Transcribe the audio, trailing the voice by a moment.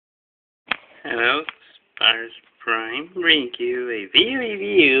Hello, Spiders Prime, bringing you a video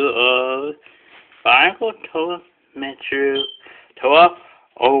review of Bionicle Toa Metru Toa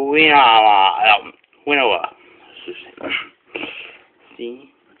Whenua.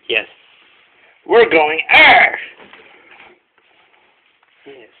 See? Yes. We're going Earth!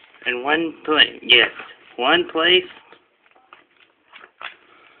 Yes. In one place. Yes. One place.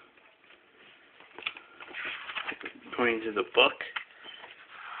 According to the book.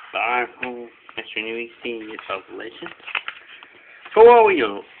 Bionicle Metru Nui Senior of Legend. Toa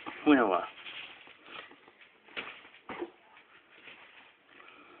Whenua.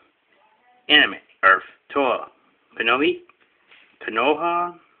 Anime. Earth. Toa. Kenobi.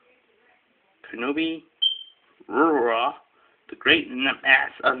 Konoha. Kenobi. Rura. The great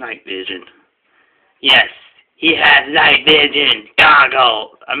mass of night vision. Yes, he has night vision.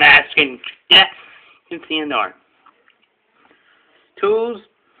 Goggles. A mask and yes, you can see in the dark. Tools.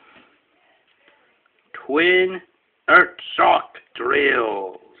 Twin Earth Shock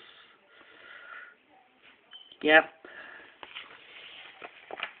Drills. Yep.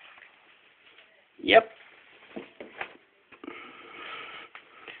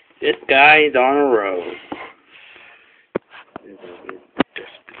 This guy is on a road.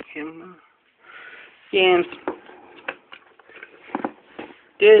 Just him. And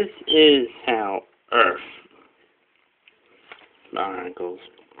this is how Earth Bionicles.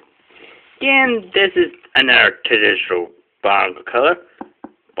 And this is another traditional Bionicle color,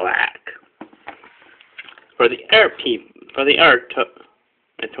 black. For the Earth people, for the Earth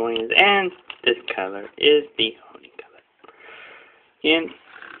Metonians, and this color is the holy color. And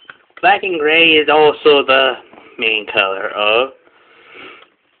black and gray is also the main color of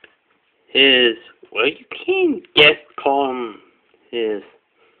his, well, you can just call him his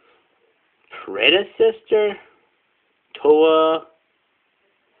predecessor, Toa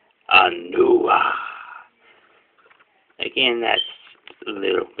Whenua. Again, that's a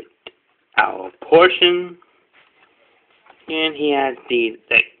little bit out of portion. And he has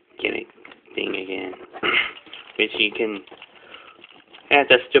that gimmick thing again. Which you can,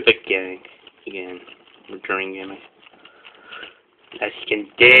 that's a stupid gimmick again. Returning gimmick. That you can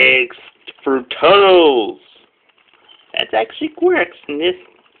dig through tunnels. That actually works. And this,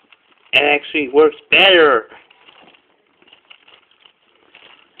 it actually works better.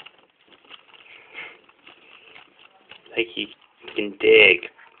 Like you can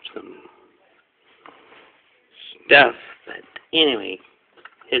dig some stuff. But anyway,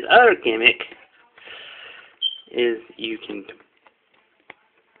 his other gimmick is you can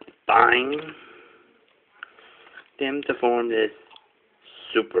combine them to form this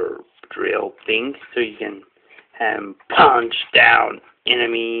super drill thing, so you can have them punch down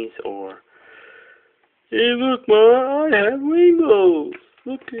enemies, or hey, look, Ma, I have rainbows.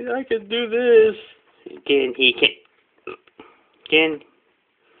 Look, I can do this. Again, he can. Again,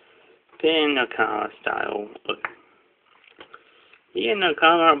 Pin Nakama style. Yeah,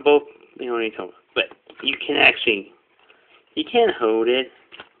 Nakama are both the only Toa, but you can actually, you can hold it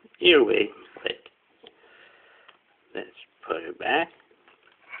either way. But let's put it back.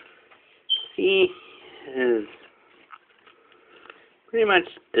 See, is pretty much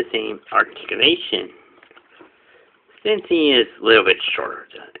the same articulation. Since he is a little bit shorter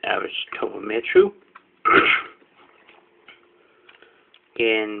than average Toa Metru.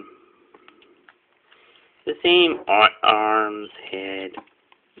 Again, the same arms, head,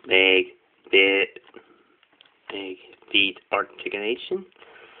 leg, feet articulation.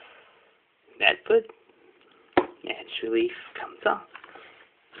 That foot naturally comes off.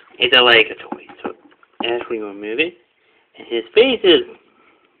 It's a leg toy, so as we remove it, and his face is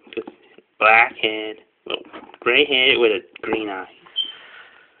black head, well, gray head with a green eye.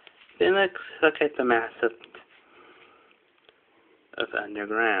 Then let's look at the mass of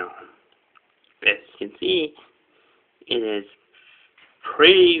underground. As you can see, it is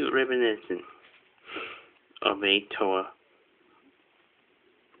pretty reminiscent of a Toa.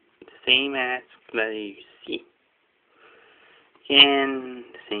 The same mask that you see. And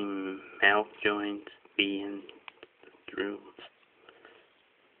the same mouth joints being through.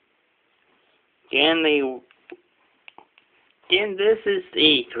 And this is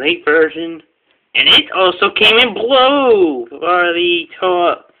the great version. And it also came in blue for the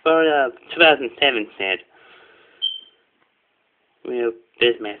Toa, for the 2007 set. Well,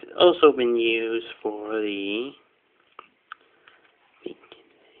 this mask has also been used for the,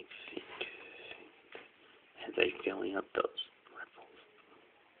 as I'm filling up those ripples.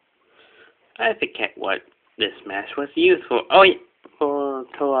 I forget what this mask was used for. Oh yeah, for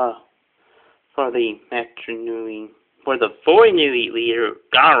Toa, for the Metru Nui, for the 4 Nui leader,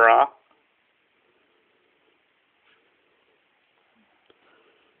 Gara.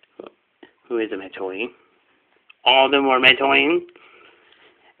 who is a Metroid. All of them were Metroid.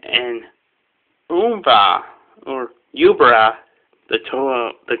 And Umba, or Ubra,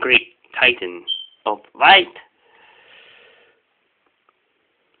 the great titan of light,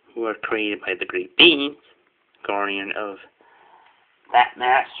 who were created by the great beings, guardian of that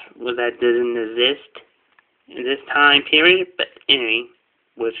mass that doesn't exist in this time period, but anyway,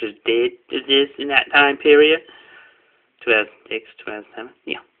 which did exist in that time period, 2006, 2007,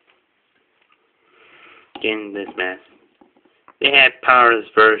 yeah. Again, this mass. They had powerless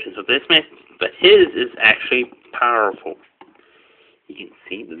versions of this mass, but his is actually powerful. You can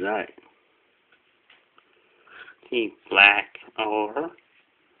see the light. See black over.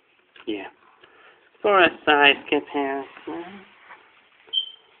 Yeah. For a size comparison.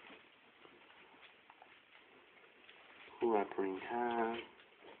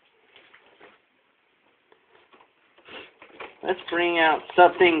 Let's bring out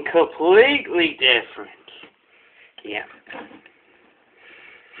something completely different. Yeah.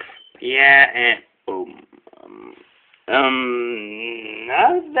 Yeah, and boom.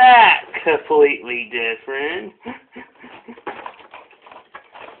 Not that completely different.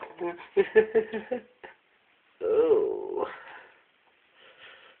 Oh.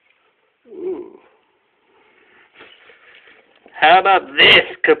 Ooh. How about this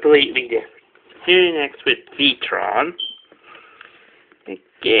completely different? Here next with Vitron.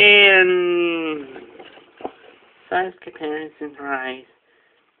 Again, size comparison rise.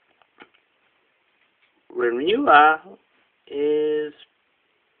 Whenua is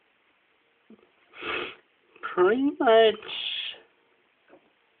pretty much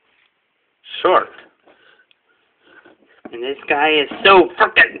short. And this guy is so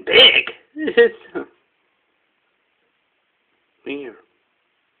freaking big. This is weird.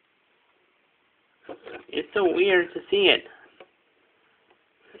 It's so weird to see it.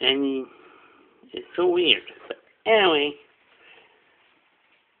 And it's so weird. But anyway.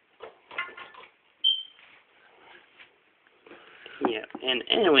 Yeah, and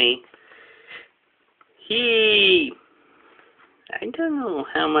anyway, I don't know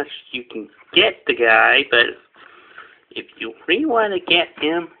how much you can get the guy, but if you really want to get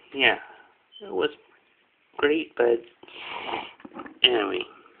him, yeah, it was great, but anyway.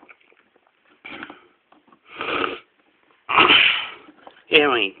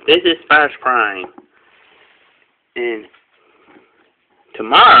 Anyway, this is Fast Prime, and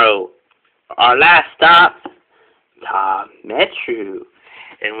tomorrow, our last stop, Metru,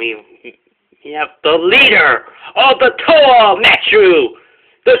 and we have the leader of the Tour Metru,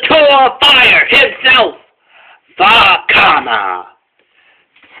 the Tour of Fire himself, Vakama.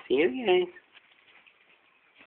 See you guys.